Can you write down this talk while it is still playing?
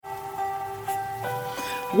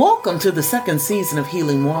Welcome to the second season of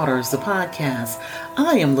Healing Waters, the podcast.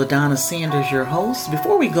 I am LaDonna Sanders, your host.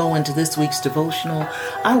 Before we go into this week's devotional,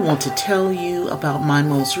 I want to tell you about my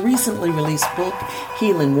most recently released book,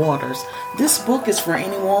 Healing Waters. This book is for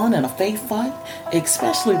anyone in a faith fight,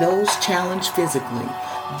 especially those challenged physically.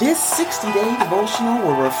 This 60-day devotional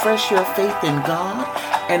will refresh your faith in God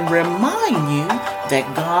and remind you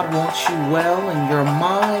that God wants you well in your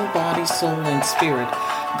mind, body, soul, and spirit.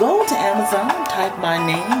 Go to Amazon, type my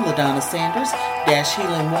name, LaDonna Sanders,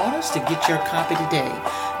 Healing Waters to get your copy today.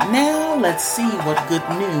 Now let's see what good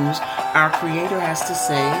news our Creator has to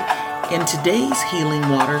say in today's Healing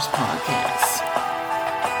Waters podcast.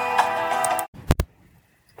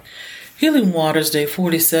 Healing Waters Day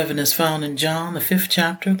 47 is found in John, the 5th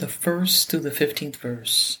chapter, the 1st through the 15th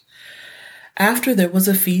verse. After there was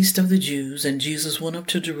a feast of the Jews, and Jesus went up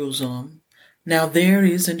to Jerusalem. Now there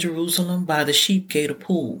is in Jerusalem by the sheep gate a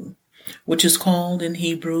pool, which is called in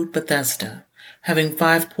Hebrew Bethesda, having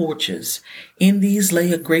 5 porches. In these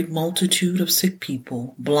lay a great multitude of sick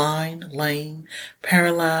people, blind, lame,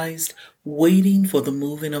 paralyzed, waiting for the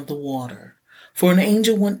moving of the water. For an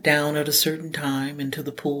angel went down at a certain time into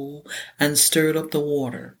the pool and stirred up the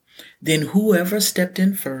water. Then whoever stepped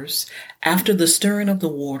in first, after the stirring of the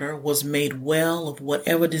water, was made well of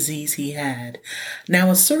whatever disease he had.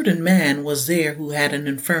 Now a certain man was there who had an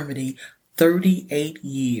infirmity 38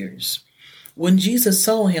 years. When Jesus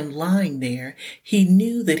saw him lying there, he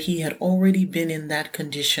knew that he had already been in that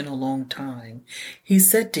condition a long time. He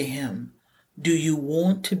said to him, "Do you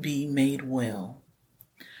want to be made well?"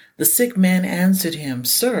 The sick man answered him,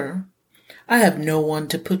 "Sir, I have no one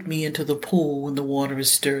to put me into the pool when the water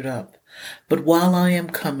is stirred up. But while I am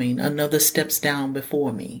coming, another steps down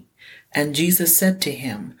before me." And Jesus said to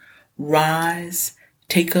him, "Rise,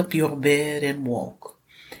 take up your bed and walk."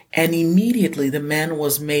 And immediately the man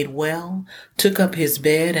was made well, took up his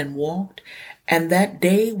bed and walked, and that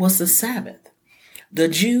day was the Sabbath. The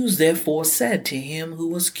Jews therefore said to him who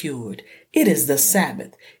was cured, "It is the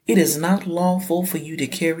Sabbath. It is not lawful for you to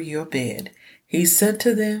carry your bed." He said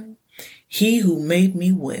to them, "He who made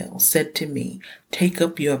me well said to me, 'Take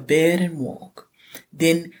up your bed and walk.'"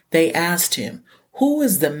 Then they asked him, "Who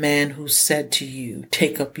is the man who said to you,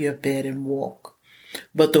 'Take up your bed and walk'?"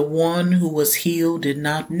 But the one who was healed did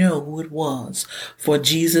not know who it was, for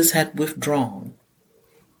Jesus had withdrawn,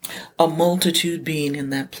 a multitude being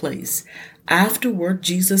in that place. Afterward,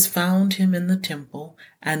 Jesus found him in the temple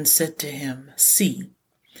and said to him, "See,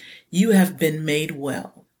 you have been made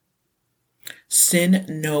well. Sin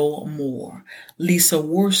no more, lest a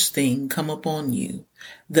worse thing come upon you."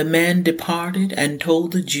 The man departed and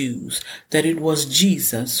told the Jews that it was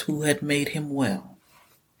Jesus who had made him well.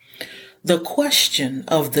 The question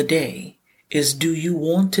of the day is, do you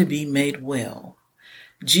want to be made well?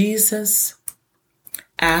 Jesus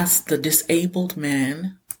asked the disabled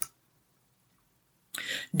man,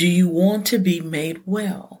 "Do you want to be made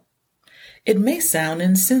well?" It may sound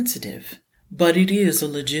insensitive, but it is a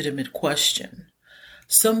legitimate question.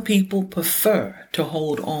 Some people prefer to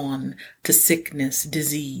hold on to sickness,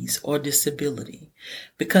 disease, or disability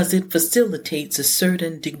because it facilitates a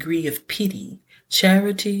certain degree of pity,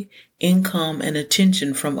 charity, income, and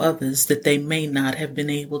attention from others that they may not have been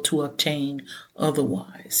able to obtain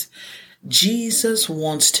otherwise. Jesus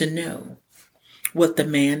wants to know what the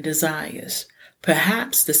man desires.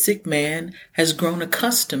 Perhaps the sick man has grown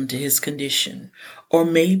accustomed to his condition, or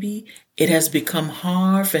maybe it has become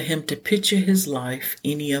hard for him to picture his life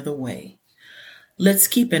any other way. Let's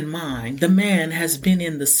keep in mind the man has been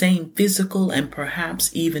in the same physical and perhaps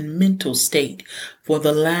even mental state for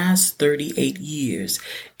the last 38 years.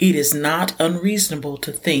 It is not unreasonable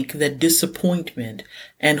to think that disappointment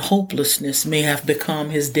and hopelessness may have become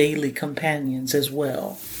his daily companions as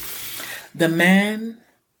well. The man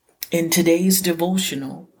in today's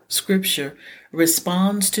devotional scripture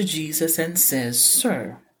responds to Jesus and says,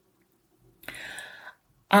 "Sir,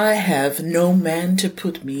 I have no man to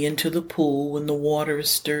put me into the pool when the water is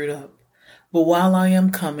stirred up, but while I am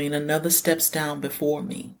coming, another steps down before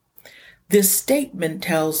me." This statement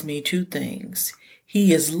tells me 2 things.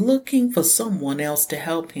 He is looking for someone else to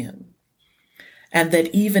help him, and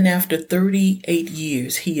that even after 38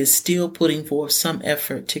 years, he is still putting forth some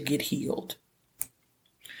effort to get healed.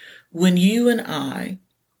 When you and I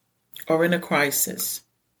are in a crisis,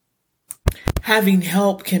 having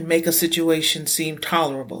help can make a situation seem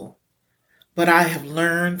tolerable, but I have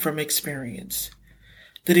learned from experience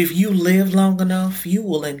that if you live long enough, you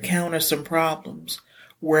will encounter some problems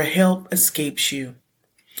where help escapes you.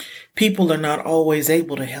 People are not always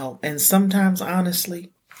able to help, and sometimes,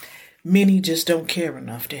 honestly, many just don't care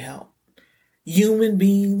enough to help. Human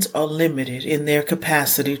beings are limited in their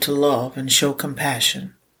capacity to love and show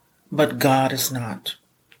compassion, but God is not.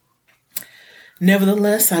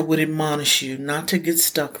 Nevertheless, I would admonish you not to get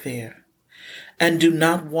stuck there, and do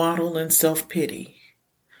not waddle in self-pity.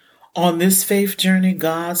 On this faith journey,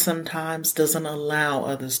 God sometimes doesn't allow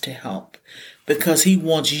others to help because He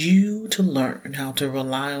wants you to learn how to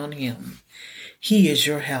rely on Him. He is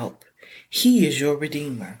your help. He is your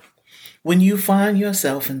Redeemer. When you find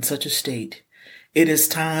yourself in such a state, it is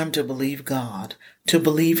time to believe God, to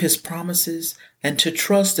believe His promises, and to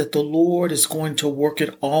trust that the Lord is going to work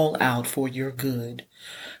it all out for your good.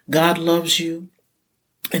 God loves you,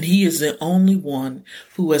 and He is the only one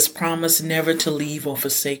who has promised never to leave or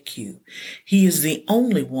forsake you. He is the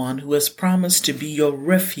only one who has promised to be your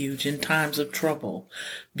refuge in times of trouble.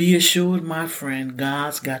 Be assured, my friend,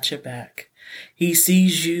 God's got your back. He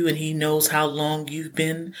sees you and He knows how long you've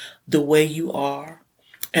been the way you are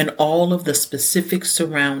and all of the specific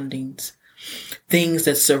surroundings, things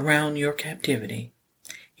that surround your captivity.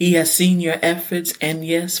 He has seen your efforts and,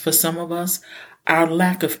 yes, for some of us, our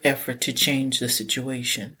lack of effort to change the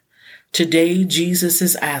situation. Today, Jesus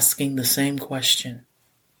is asking the same question.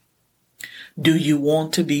 Do you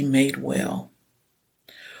want to be made well?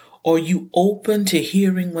 Are you open to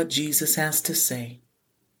hearing what Jesus has to say?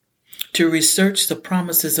 To research the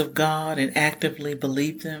promises of God and actively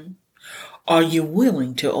believe them? Are you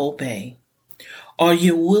willing to obey? Are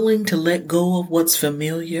you willing to let go of what's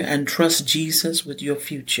familiar and trust Jesus with your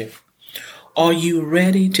future? Are you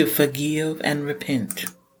ready to forgive and repent?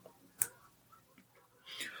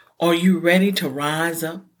 Are you ready to rise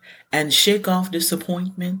up and shake off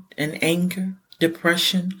disappointment and anger,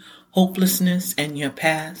 depression, hopelessness, and your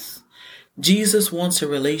past? Jesus wants a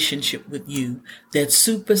relationship with you that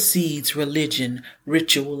supersedes religion,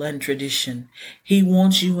 ritual, and tradition. He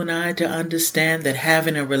wants you and I to understand that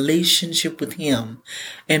having a relationship with Him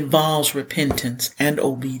involves repentance and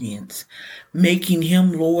obedience. Making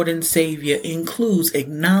Him Lord and Savior includes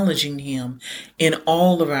acknowledging Him in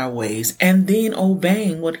all of our ways and then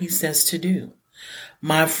obeying what He says to do.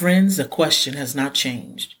 My friends, the question has not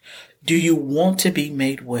changed. Do you want to be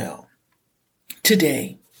made well?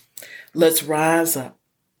 Today, let's rise up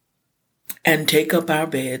and take up our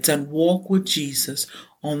beds and walk with Jesus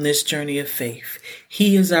on this journey of faith.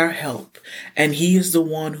 He is our help, and He is the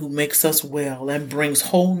one who makes us well and brings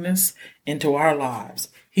wholeness into our lives.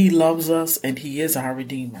 He loves us, and He is our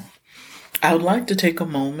Redeemer. I would like to take a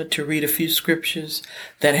moment to read a few scriptures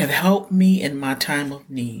that have helped me in my time of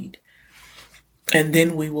need, and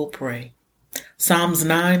then we will pray. Psalms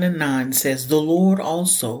 9:9 says, "The Lord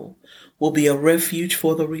also will be a refuge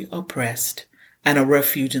for the oppressed and a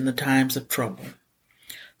refuge in the times of trouble."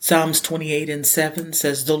 Psalms 28:7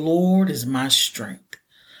 says, "The Lord is my strength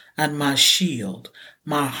and my shield.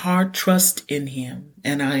 My heart trusts in Him,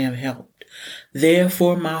 and I am helped.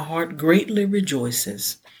 Therefore my heart greatly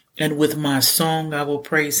rejoices, and with my song I will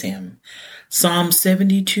praise Him." Psalm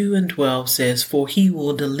 72:12 says, "For He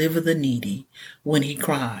will deliver the needy when he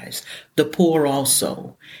cries, the poor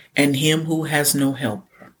also, and him who has no helper."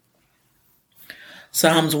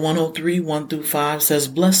 Psalms 103:1-5 says,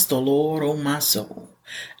 "Bless the Lord, O my soul,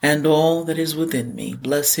 and all that is within me.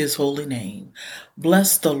 Bless His holy name.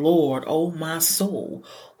 Bless the Lord, O my soul,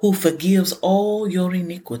 who forgives all your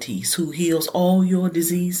iniquities, who heals all your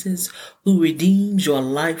diseases, who redeems your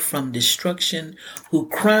life from destruction, who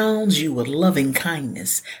crowns you with loving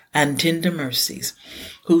kindness and tender mercies,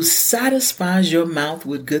 who satisfies your mouth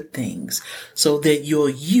with good things, so that your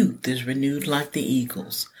youth is renewed like the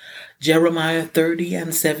eagles." Jeremiah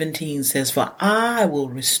 30:17 says, "For I will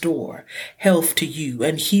restore health to you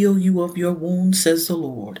and heal you of your wounds, says the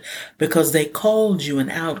Lord, because they called you an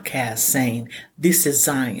outcast, saying, 'This is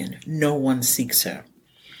Zion, no one seeks her.'"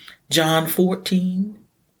 John 14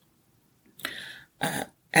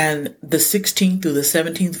 and the 16th through the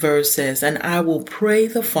 17th verse says, "And I will pray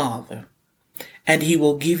the Father, and He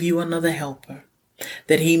will give you another helper,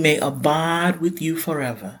 that He may abide with you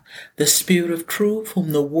forever, the Spirit of truth,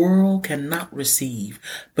 whom the world cannot receive,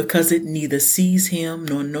 because it neither sees Him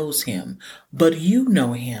nor knows Him. But you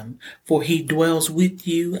know Him, for He dwells with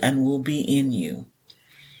you and will be in you."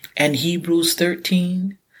 And Hebrews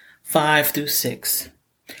 13:5-6.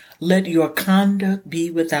 "Let your conduct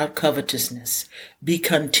be without covetousness. Be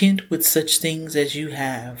content with such things as you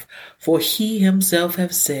have. For He Himself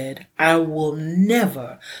has said, 'I will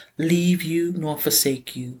never leave you nor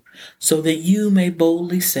forsake you,' so that you may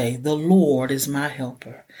boldly say, 'The Lord is my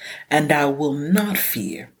helper, and I will not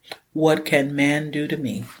fear. What can man do to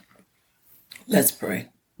me?'" Let's pray.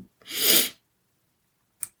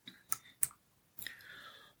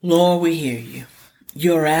 Lord, we hear you.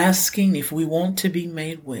 You're asking if we want to be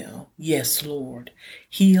made well. Yes, Lord.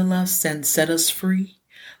 Heal us and set us free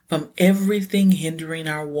from everything hindering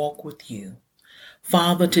our walk with you.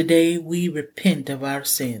 Father, today we repent of our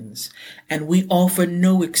sins and we offer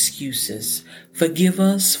no excuses. Forgive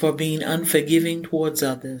us for being unforgiving towards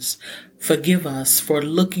others. Forgive us for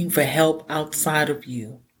looking for help outside of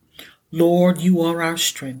you. Lord, you are our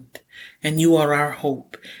strength and you are our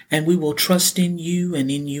hope, and we will trust in you and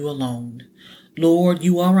in you alone. Lord,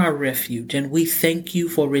 you are our refuge, and we thank you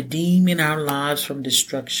for redeeming our lives from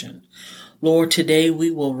destruction. Lord, today we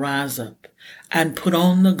will rise up and put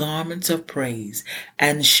on the garments of praise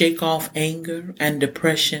and shake off anger and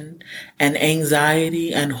depression and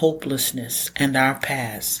anxiety and hopelessness and our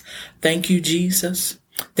past. Thank you, Jesus.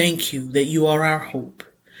 Thank you that you are our hope.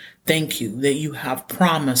 Thank you that you have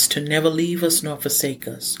promised to never leave us nor forsake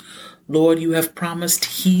us. Lord, you have promised to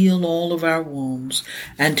heal all of our wounds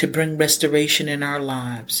and to bring restoration in our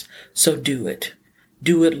lives. So do it.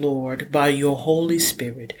 Do it, Lord, by your Holy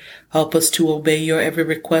Spirit. Help us to obey your every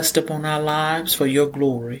request upon our lives for your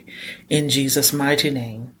glory. In Jesus' mighty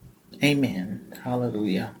name, amen.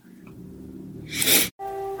 Hallelujah.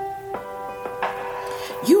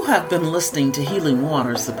 You have been listening to Healing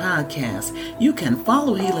Waters, the podcast. You can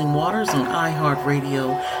follow Healing Waters on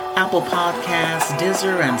iHeartRadio, Apple Podcasts,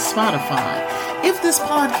 Deezer, and Spotify. If this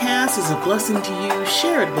podcast is a blessing to you,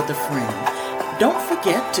 share it with a friend. Don't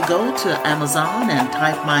forget to go to Amazon and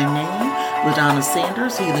type my name, LaDonna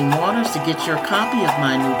Sanders, Healing Waters, to get your copy of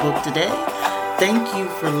my new book today. Thank you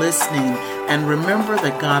for listening, and remember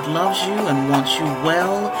that God loves you and wants you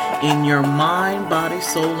well in your mind, body,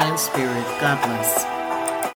 soul, and spirit. God bless.